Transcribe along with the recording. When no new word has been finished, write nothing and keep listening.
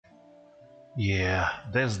Yeah,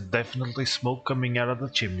 there's definitely smoke coming out of the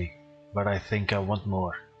chimney, but I think I want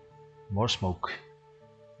more. More smoke.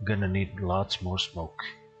 Gonna need lots more smoke.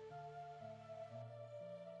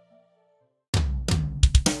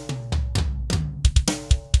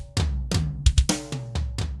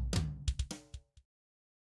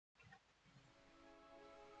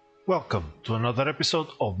 Welcome to another episode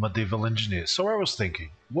of Medieval Engineers. So I was thinking,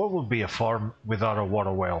 what would be a farm without a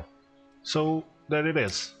water well? So there it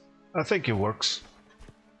is. I think it works.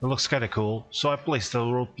 It looks kinda cool, so I placed a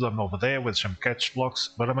rope them over there with some catch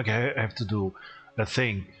blocks, but I'm gonna have to do a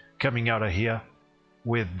thing coming out of here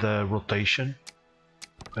with the rotation.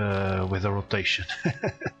 With a rotation.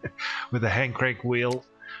 With a hand crank wheel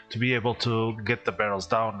to be able to get the barrels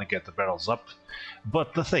down and get the barrels up.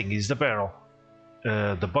 But the thing is the barrel.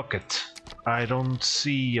 The bucket. I don't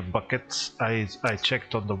see a bucket. I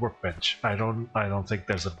checked on the workbench. I don't think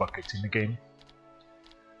there's a bucket in the game.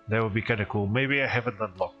 That would be kind of cool. Maybe I haven't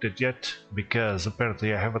unlocked it yet because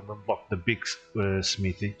apparently I haven't unlocked the big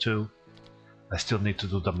smithy too. I still need to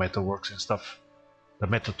do the metalworks and stuff. The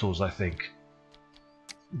metal tools, I think.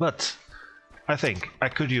 But I think I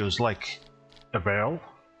could use like a barrel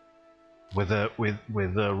with a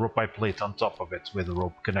rope I plate on top of it with a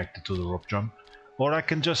rope connected to the rope drum. Or I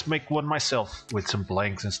can just make one myself with some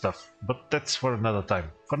planks and stuff, but that's for another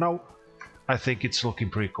time. For now, I think it's looking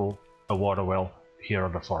pretty cool, a water well here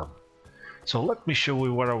on the farm. So let me show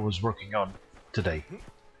you what I was working on today.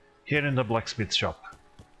 Here in the blacksmith shop,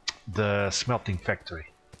 the smelting factory.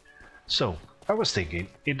 So, I was thinking,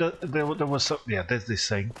 there was there's this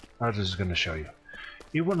thing, I'm just gonna show you.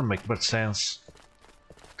 It wouldn't make much sense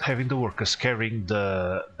having the workers carrying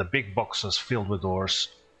the big boxes filled with ores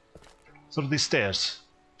through these stairs.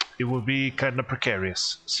 It would be kind of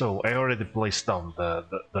precarious. So I already placed down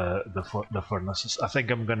the furnaces. I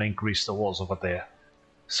think I'm gonna increase the walls over there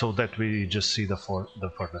so that we just see the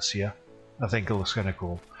furnace here. I think it looks kind of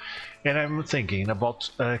cool. And I'm thinking about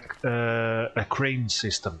a crane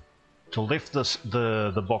system to lift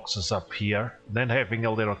the boxes up here, then having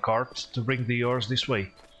a little cart to bring the ores this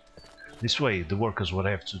way. This way, the workers would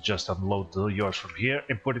have to just unload the ores from here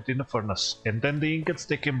and put it in the furnace, and then the ingots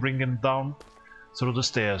they can bring them down through the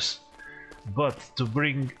stairs. But to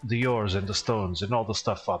bring the ores and the stones and all the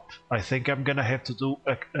stuff up, I think I'm gonna have to do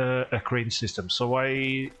a crane system. So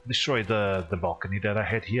I destroyed the balcony that I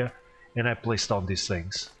had here, and I placed down these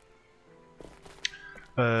things.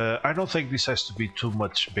 I don't think this has to be too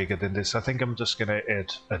much bigger than this. I think I'm just gonna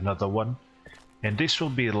add another one, and this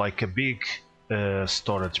will be like a big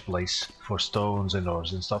storage place for stones and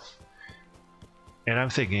ores and stuff. And I'm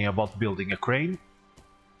thinking about building a crane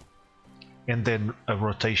and then a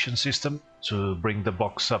rotation system to bring the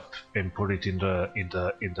box up and put it in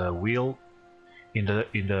the wheel in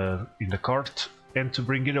the cart and to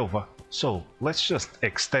bring it over. So let's just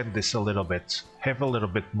extend this a little bit, have a little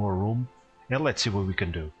bit more room, and let's see what we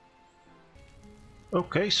can do.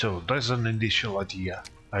 Okay, so there's an initial idea.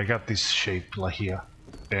 I got this shape like here,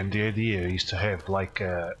 and the idea is to have like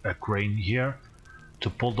a crane here to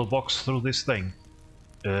pull the box through this thing.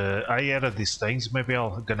 I added these things, maybe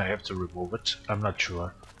I'm gonna have to remove it, I'm not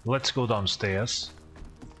sure. Let's go downstairs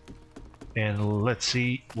and let's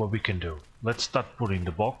see what we can do. Let's start putting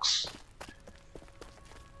the box.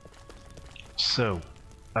 So,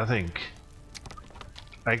 I think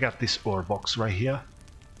I got this ore box right here.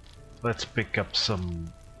 Let's pick up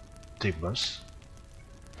some timbers.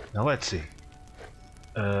 Now let's see.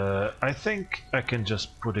 I think I can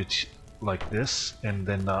just put it like this and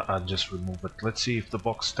then I'll just remove it. Let's see if the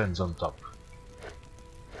box stands on top.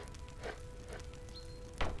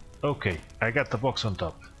 Okay, I got the box on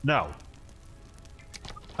top. Now,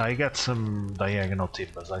 I got some diagonal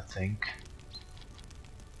timbers, I think.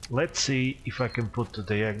 Let's see if I can put the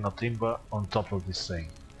diagonal timber on top of this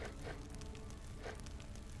thing.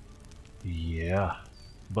 Yeah,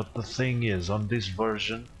 but the thing is, on this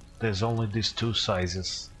version, there's only these two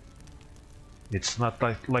sizes. It's not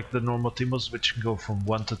like the normal timbers, which can go from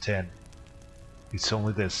 1 to 10. It's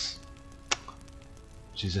only this,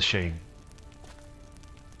 which is a shame.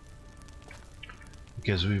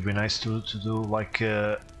 Because it would be nice to do like,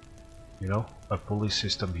 you know, a pulley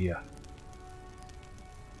system here.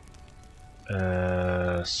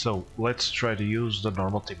 So let's try to use the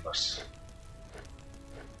normal timbers.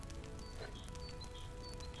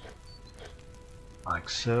 Like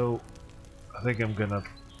so. I think I'm gonna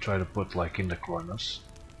try to put like in the corners.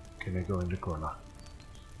 Can I go in the corner?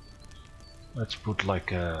 Let's put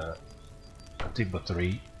like a timber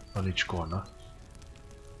 3 on each corner.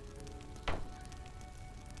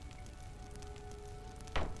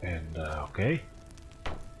 And okay,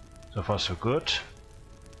 so far so good.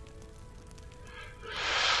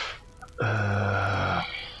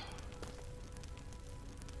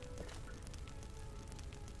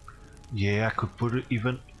 Yeah, I could put it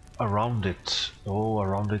even around it. Oh,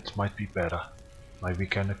 around it might be better. Might be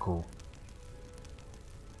kinda cool.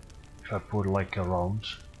 If I put like around,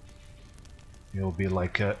 it'll be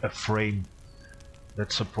like a frame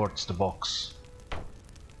that supports the box.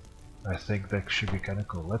 I think that should be kinda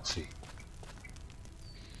cool. Let's see.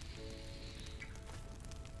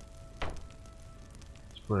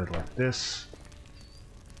 Let's put it like this.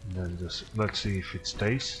 And then just let's see if it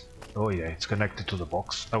stays. Oh yeah, it's connected to the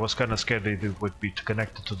box. I was kinda scared it would be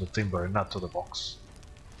connected to the timber and not to the box.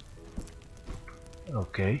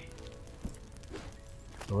 Okay.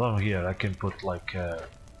 Along here I can put like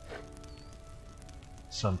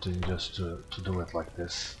something just to do it like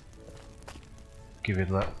this. Give it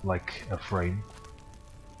like a frame.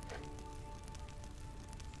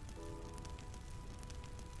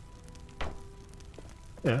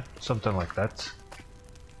 Yeah, something like that.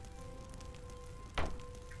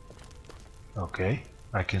 Okay,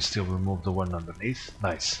 I can still remove the one underneath.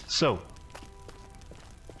 Nice. So,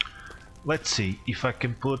 let's see if I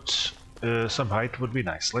can put some height would be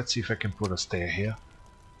nice. Let's see if I can put a stair here.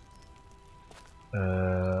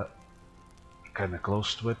 Kind of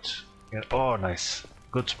close to it. Yeah. Oh, nice.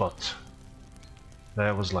 Good spot.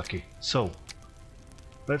 That was lucky. So,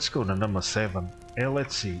 let's go to number 7 and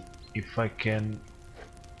let's see if I can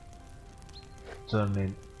turn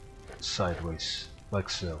it sideways, like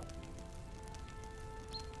so.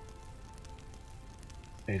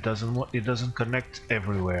 It doesn't connect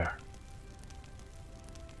everywhere.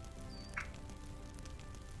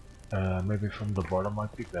 Maybe from the bottom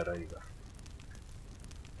might be better either.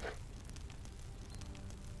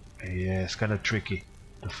 Yeah, it's kind of tricky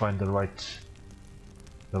to find the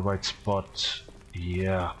right spot.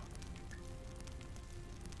 Yeah.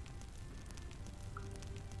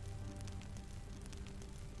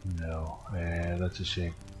 No, that's a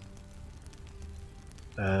shame.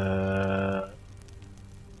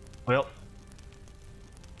 Well,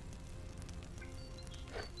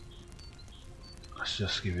 let's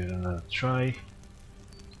just give it another try.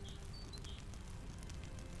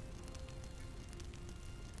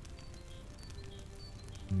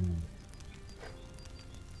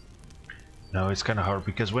 No, it's kind of hard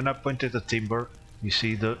because when I pointed the timber, you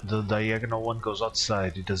see the diagonal one goes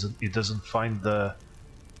outside. It doesn't find the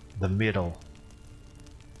middle.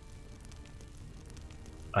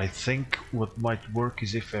 I think what might work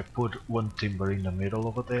is if I put one timber in the middle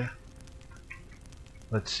over there.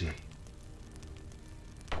 Let's see.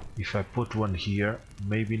 If I put one here,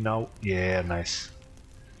 maybe now. Yeah, nice.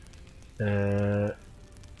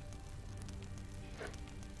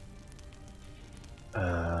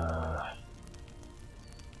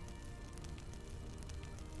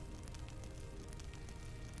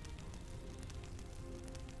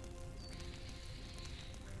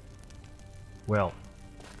 Well,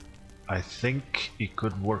 I think it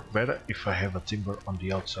could work better if I have a timber on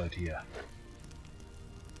the outside here.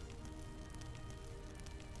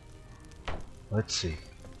 Let's see.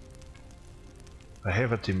 I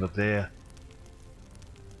have a timber there.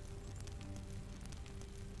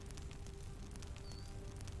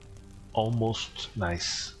 Almost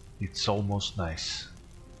nice. It's almost nice.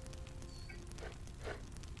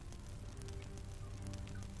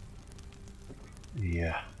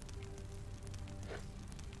 Yeah.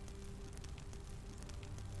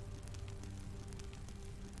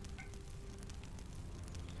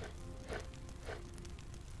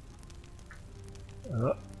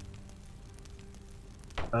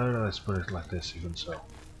 Let's put it like this, even so.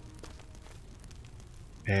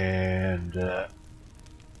 And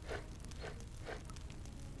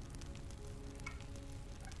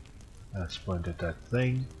let's point at that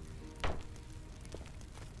thing.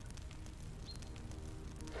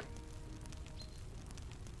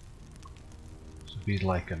 To be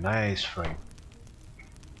like a nice frame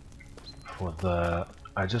for the.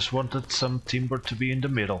 I just wanted some timber to be in the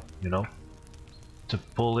middle, you know, to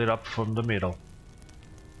pull it up from the middle.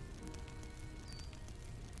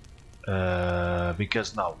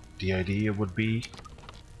 Because now the idea would be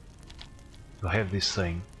to have this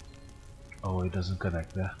thing. Oh, it doesn't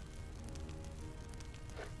connect there.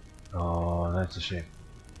 Oh, that's a shame.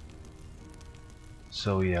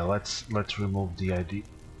 So yeah, let's remove the ID.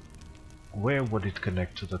 Where would it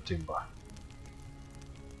connect to the timber?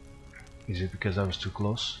 Is it because I was too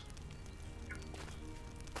close?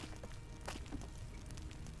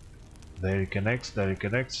 There it connects, there it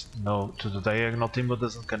connects. No, to the diagonal timber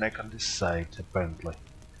doesn't connect on this side, apparently.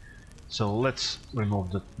 So let's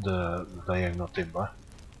remove the diagonal timber.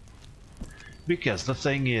 Because the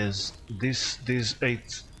thing is, these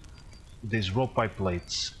 8 these rope eye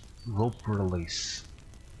plates, rope release.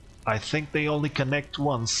 I think they only connect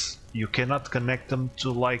once. You cannot connect them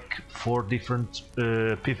to like 4 different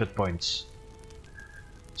pivot points.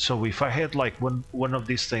 So if I had like one of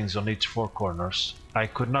these things on each 4 corners, I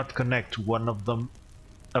could not connect one of them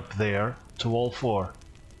up there to all 4.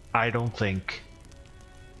 I don't think.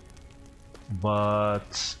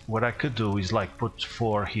 But what I could do is like put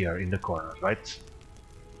 4 here in the corner, right?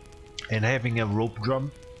 And having a rope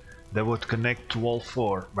drum that would connect to all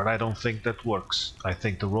 4, but I don't think that works. I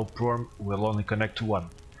think the rope drum will only connect to 1.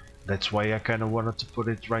 That's why I kind of wanted to put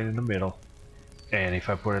it right in the middle. And if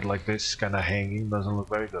I put it like this, kind of hanging, doesn't look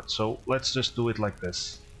very good. So let's just do it like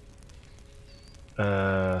this.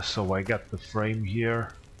 So I got the frame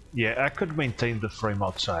here. Yeah, I could maintain the frame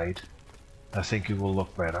outside. I think it will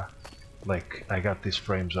look better. Like, I got these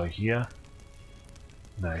frames right here.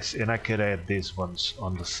 Nice, and I could add these ones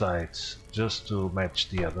on the sides just to match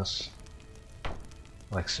the others.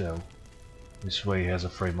 Like so. This way it has a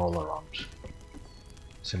frame all around.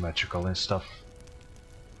 Symmetrical and stuff.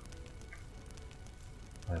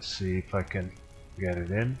 Let's see if I can get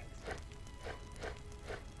it in.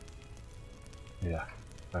 Yeah,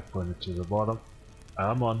 I put it to the bottom.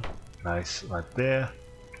 I'm on. Nice, right there.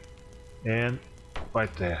 And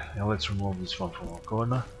right there. And let's remove this one from one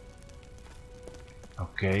corner.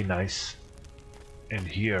 Okay, nice. And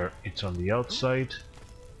here it's on the outside.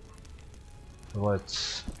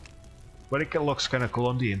 Let's... But it looks kind of cool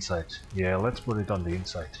on the inside. Yeah, let's put it on the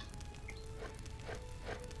inside.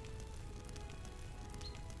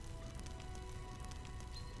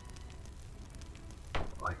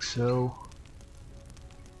 Like so.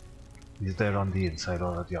 Is that on the inside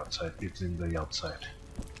or on the outside? It's in the outside.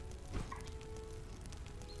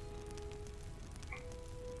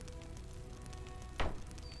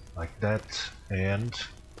 Like that, and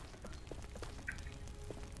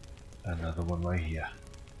another one right here.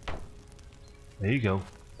 There you go.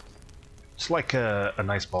 It's like a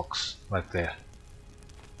nice box right there.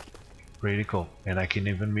 Pretty cool. And I can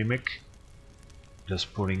even mimic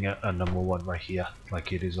just putting a number 1 right here,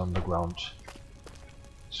 like it is on the ground.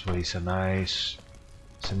 So it's a nice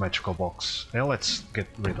symmetrical box. Now let's get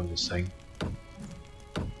rid of this thing.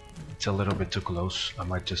 It's a little bit too close. I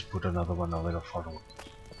might just put another one a little further.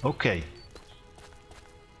 Okay.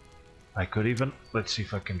 I could even... Let's see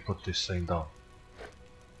if I can put this thing down.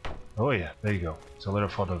 Oh yeah, there you go. It's a little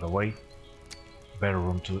further away. Better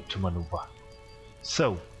room to maneuver.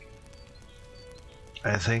 So,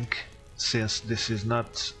 I think since this is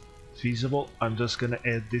not feasible, I'm just gonna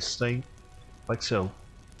add this thing like so.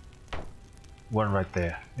 One right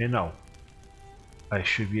there. And now I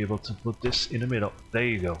should be able to put this in the middle. There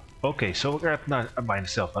you go. Okay, so I got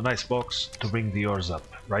myself a nice box to bring the oars up,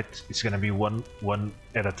 right? It's gonna be one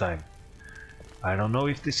at a time. I don't know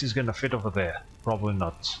if this is gonna fit over there. Probably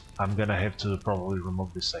not. I'm gonna have to probably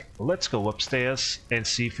remove this thing. But let's go upstairs and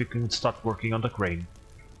see if we can start working on the crane.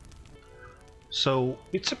 So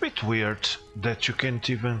it's a bit weird that you can't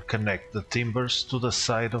even connect the timbers to the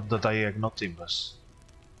side of the diagonal timbers.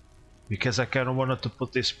 Because I kinda wanted to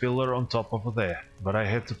put this pillar on top over there, but I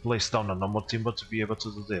had to place down a normal timber to be able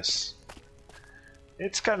to do this.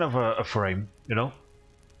 It's kind of a frame, you know?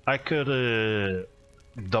 I could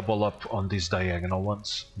double up on these diagonal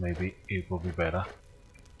ones, maybe it will be better.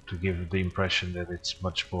 To give the impression that it's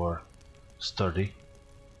much more sturdy.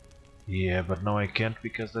 Yeah, but no I can't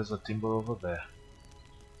because there's a timber over there.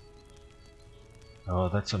 Oh,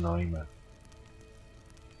 that's annoying, man.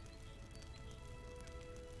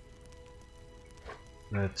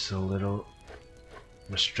 That's a little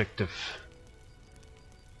restrictive.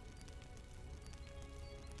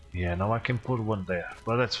 Yeah, now I can put one there,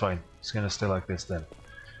 but that's fine. It's gonna stay like this then.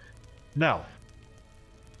 Now,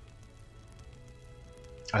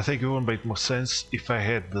 I think it would make more sense if I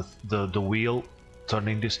had the wheel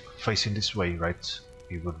turning this, facing this way, right?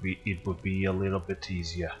 It would be a little bit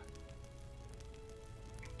easier.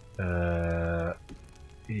 Yeah,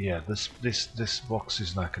 this box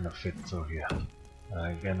is not gonna fit through here.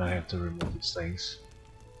 Again, I have to remove these things.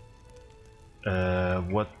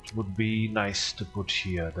 What would be nice to put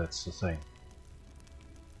here? That's the thing.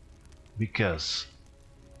 Because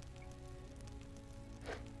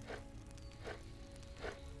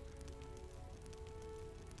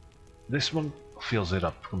this one fills it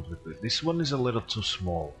up completely. This one is a little too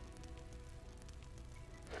small.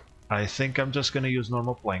 I think I'm just gonna use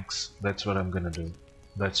normal planks. That's what I'm gonna do.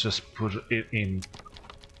 Let's just put it in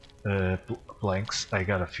planks. I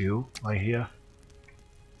got a few right here.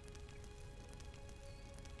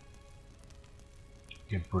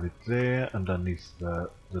 You can put it there underneath the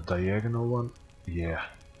diagonal one. Yeah.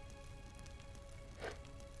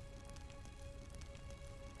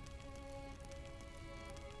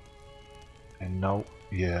 And now,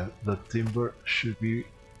 yeah, the timber should be...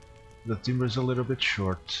 the timber is a little bit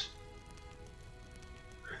short.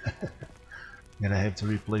 Gonna have to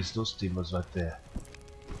replace those timbers right there.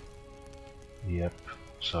 Yep,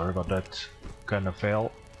 sorry about that. Kinda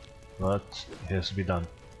fell, but it has to be done.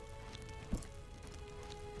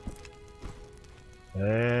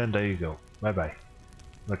 And there you go. Bye bye.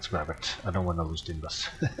 Let's grab it. I don't want to lose timbers.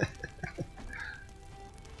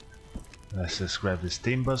 Let's just grab these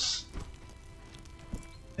timbers.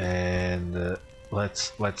 And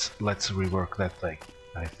let's rework that thing.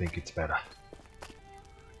 I think it's better.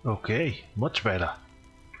 Okay, much better.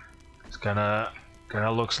 It's kinda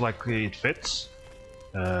looks like it fits.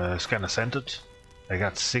 It's kinda centered. I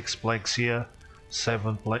got 6 planks here,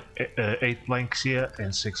 8 planks here,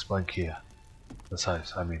 and 6 planks here. The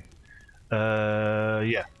size, I mean.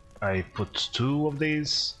 Yeah, I put 2 of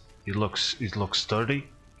these. It looks sturdy.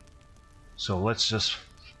 So let's just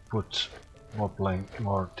put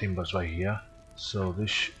more timbers right here. So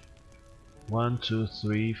this 1, 2,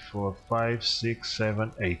 3, 4, 5, 6,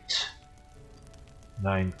 7, 8,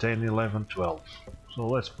 9, 10, 11, 12. So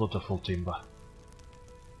let's put a full timber.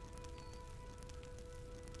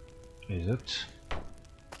 Is it?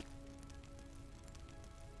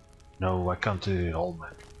 No, I counted it all,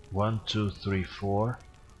 man. 1, 2, 3, 4,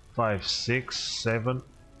 5, 6, 7,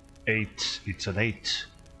 8. It's an 8.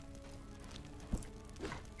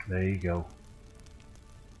 There you go.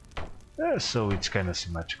 So it's kind of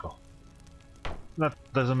symmetrical. That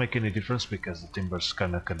doesn't make any difference because the timbers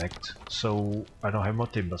kind of connect. So I don't have more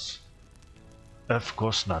timbers. Of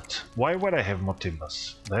course not. Why would I have more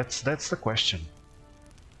timbers? That's the question.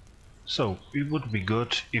 So it would be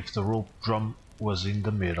good if the rope drum was in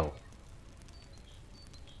the middle.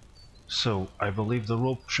 So I believe the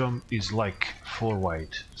rope drum is like 4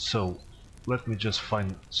 wide. So let me just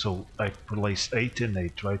find. So I place 8 and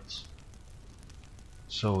 8, right?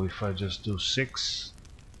 So if I just do 6.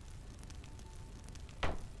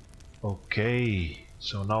 Okay,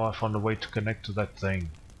 so now I found a way to connect to that thing.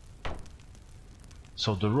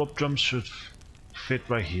 So the rope drum should fit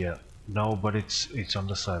right here. No, but it's on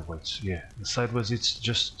the sideways. Yeah, the sideways it's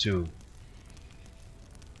just 2.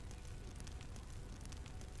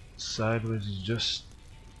 Sideways is just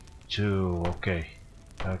 2. Okay,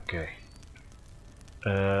 okay.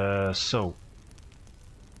 So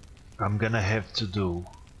I'm gonna have to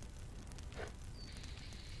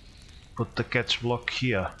put the catch block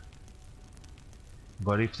here.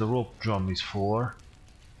 But if the rope drum is 4,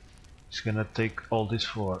 it's gonna take all these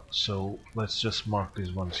 4. So let's just mark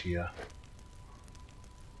these ones here.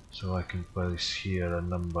 So I can place here a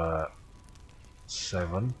number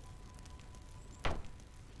 7.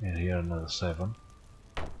 And here another 7.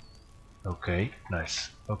 Okay, nice.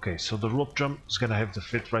 Okay, so the rope drum is gonna have to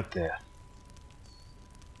fit right there.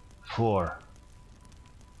 4.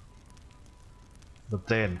 But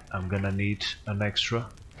then I'm gonna need an extra.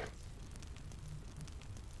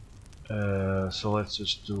 So let's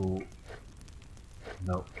just do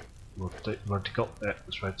vertical. Yeah,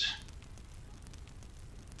 that's right.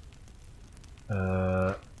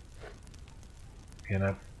 Can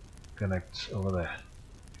I connect over there?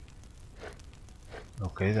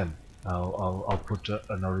 Okay, then I'll put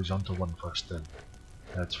an horizontal one first. Then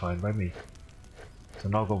that's fine by me. So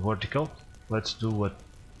now go vertical. Let's do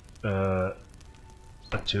a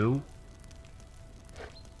 2.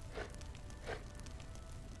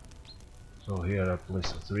 So here I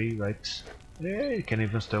place a 3, right? Yeah, you can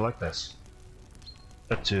even stay like this.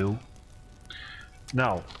 A 2.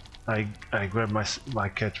 Now I grab my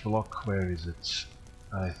catch block. Where is it?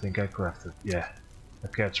 I think I crafted. Yeah, a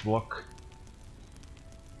catch block.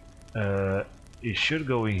 It should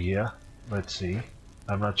go in here. Let's see.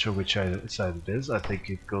 I'm not sure which side it is. I think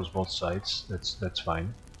it goes both sides. That's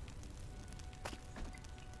fine.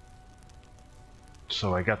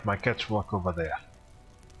 So I got my catch block over there.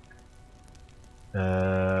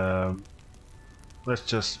 Let's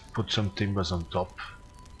just put some timbers on top.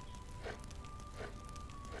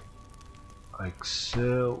 Like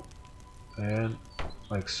so. And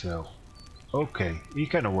like so. Okay,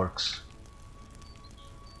 it kinda works.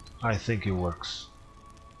 I think it works.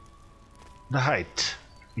 The height.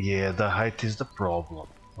 Yeah, the height is the problem.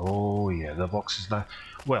 Oh yeah, the box is not...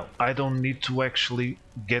 Well, I don't need to actually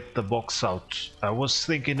get the box out. I was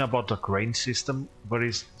thinking about a crane system, but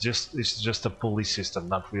it's just a pulley system,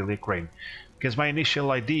 not really a crane. Because my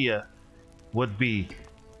initial idea would be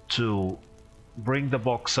to bring the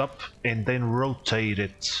box up and then rotate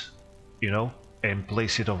it, you know, and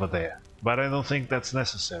place it over there. But I don't think that's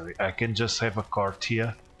necessary. I can just have a cart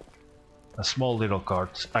here a small little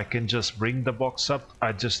cart. I can just bring the box up,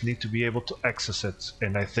 I just need to be able to access it,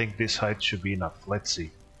 and I think this height should be enough. Let's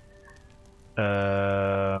see.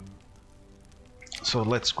 So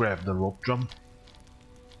let's grab the rope drum.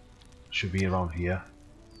 Should be around here.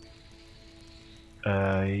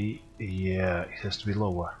 Yeah, it has to be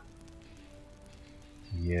lower.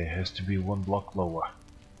 Yeah, it has to be one block lower.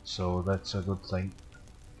 So that's a good thing.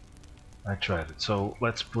 I tried it. So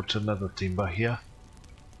let's put another timber here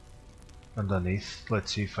underneath.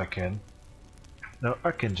 Let's see if I can. No,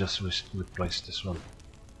 I can just replace this one.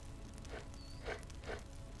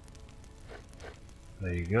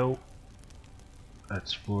 There you go.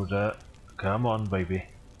 Let's put a... Come on, baby.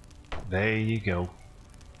 There you go.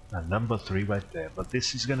 And number 3 right there. But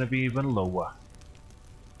this is gonna be even lower.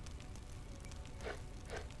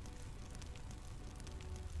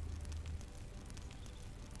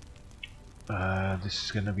 This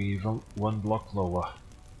is gonna be even one block lower.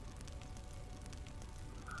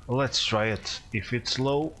 Let's try it. If it's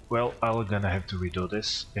low, well, I'm gonna have to redo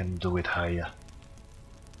this and do it higher.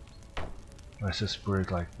 Let's just put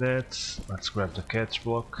it like that. Let's grab the catch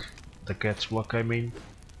block. The catch block, I mean.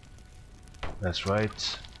 That's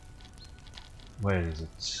right. Where is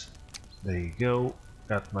it? There you go.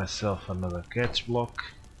 Got myself another catch block.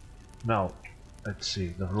 Now, let's see.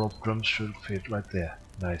 The rope drum should fit right there.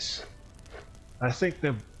 Nice. I think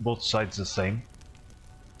they're both sides the same.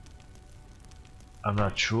 I'm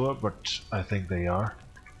not sure, but I think they are.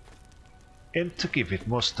 And to give it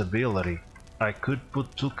more stability, I could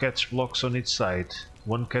put 2 catch blocks on each side.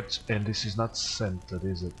 One catch, and this is not centered,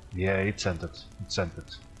 is it? Yeah, it's centered. It's centered.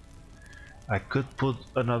 I could put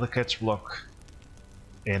another catch block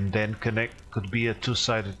and then connect. Could be a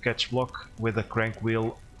 2-sided catch block with a crank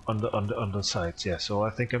wheel on the sides. Yeah, so I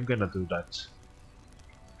think I'm gonna do that.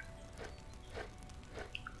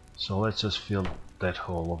 So let's just fill that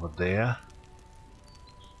hole over there.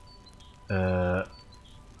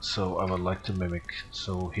 So I would like to mimic.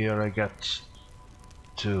 So here I got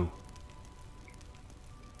 2.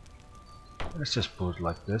 Let's just put it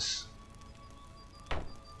like this.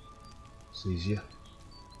 It's easier.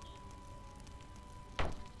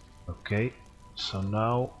 Okay, so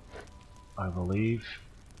now I believe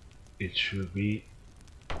it should be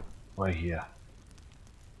right here.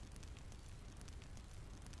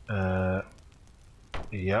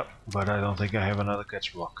 Yep, but I don't think I have another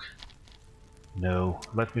catch block. No,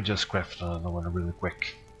 let me just craft another one really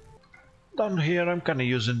quick. Down here I'm kinda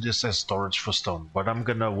using this as storage for stone, but I'm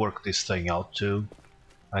gonna work this thing out too.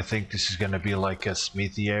 I think this is gonna be like a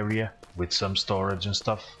smithy area with some storage and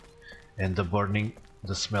stuff, and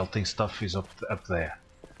the smelting stuff is up there.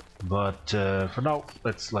 But for now,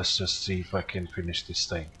 let's just see if I can finish this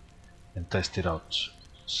thing and test it out.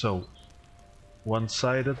 So,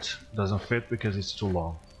 one-sided doesn't fit because it's too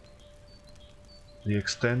long. The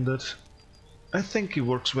extended, I think it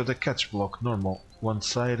works with the catch block normal.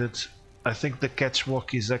 One-sided, I think the catch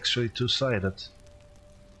block is actually 2-sided.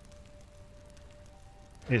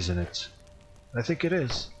 Isn't it? I think it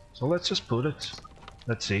is. So let's just put it.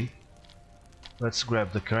 Let's see. Let's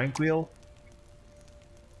grab the crank wheel.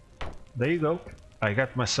 There you go. I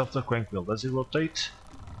got myself the crank wheel. Does it rotate?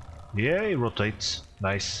 Yeah, it rotates.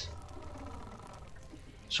 Nice.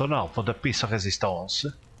 So now for the piece of resistance,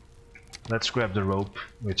 let's grab the rope,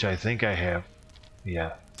 which I think I have.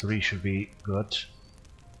 Yeah, 3 should be good.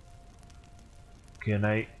 Can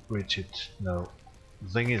I reach it? No. The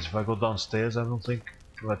thing is, if I go downstairs, I don't think...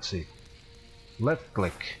 Let's see. Left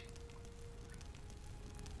click.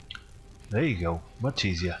 There you go. Much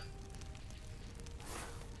easier.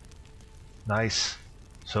 Nice.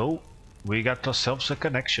 So, we got ourselves a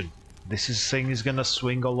connection. This thing is gonna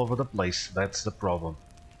swing all over the place. That's the problem.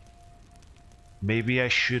 Maybe I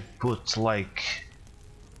should put like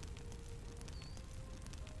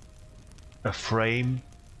a frame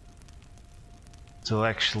to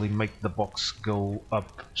actually make the box go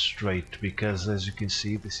up straight, because as you can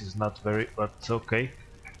see this is not very, but okay,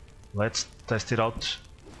 let's test it out.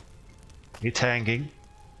 It's hanging,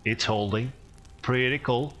 it's holding, pretty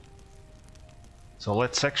cool. So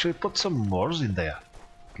let's actually put some mores in there.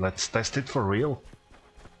 Let's test it for real.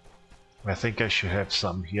 I think I should have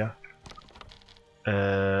some here.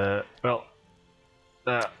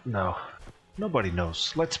 No, nobody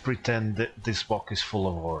knows. Let's pretend that this box is full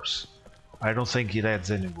of ores. I don't think it adds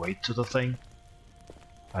any weight to the thing.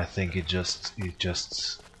 I think it just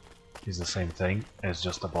is the same thing as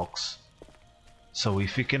just a box. So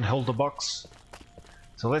if it can hold the box,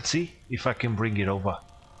 so let's see if I can bring it over.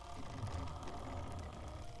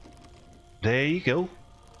 There you go.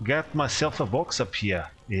 Got myself a box up here.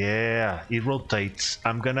 Yeah, it rotates.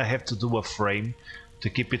 I'm gonna have to do a frame to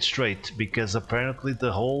keep it straight, because apparently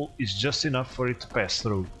the hole is just enough for it to pass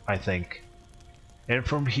through, I think. And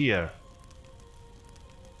from here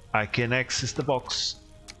I can access the box.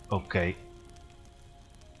 Okay.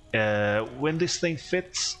 When this thing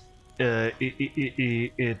fits, it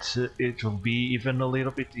will be even a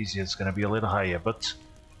little bit easier. It's gonna be a little higher, but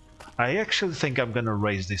I actually think I'm gonna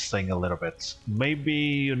raise this thing a little bit. Maybe,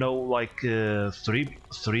 you know, like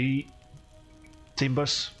three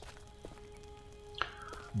timbers.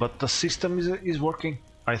 But the system is working.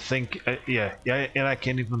 I think, yeah, and I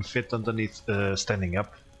can even fit underneath standing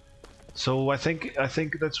up. So I think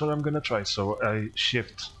that's what I'm gonna try. So I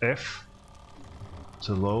shift F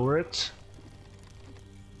to lower it,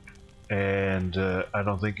 and I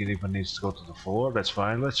don't think it even needs to go to the floor. That's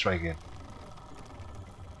fine. Let's try again.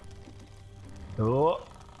 Oh,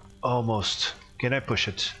 almost. Can I push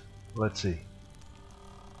it? Let's see.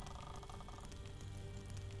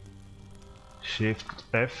 Shift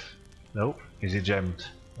F. No, is it jammed?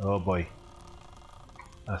 Oh boy.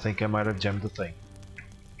 I think I might have jammed the thing.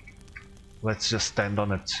 Let's just stand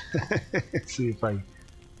on it. See if I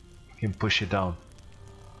can push it down.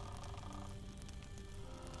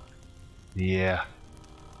 Yeah.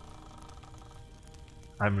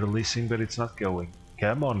 I'm releasing, but it's not going.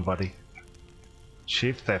 Come on, buddy.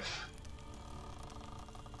 Shift F.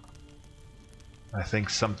 I think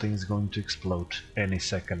something's going to explode any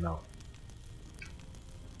second now.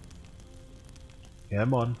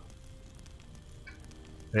 Come on.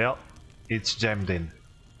 Yeah, it's jammed in.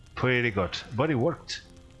 Pretty good, but it worked.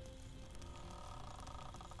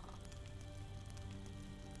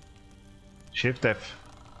 Shift F.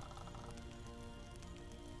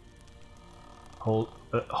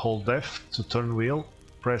 Hold F to turn wheel.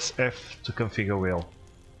 Press F to configure wheel.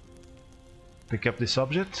 Pick up this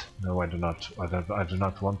object? No, I do not. I do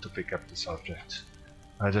not want to pick up this object.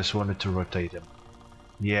 I just wanted to rotate him.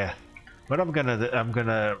 Yeah. But I'm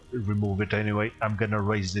gonna remove it anyway. I'm gonna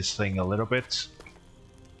raise this thing a little bit.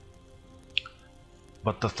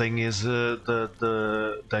 But the thing is,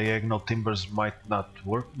 the diagonal timbers might not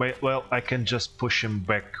work. Well, I can just push him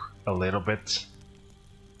back a little bit.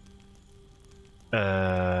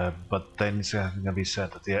 But then it's gonna be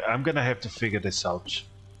centered. Yeah, I'm gonna have to figure this out.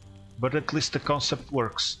 But at least the concept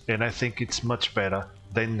works, and I think it's much better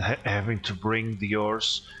than having to bring the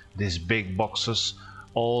ores, these big boxes,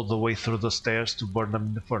 all the way through the stairs to burn them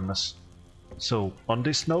in the furnace. So on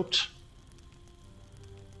this note,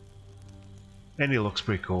 and it looks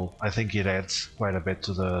pretty cool. I think it adds quite a bit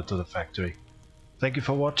to the factory. Thank you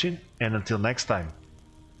for watching, and until next time.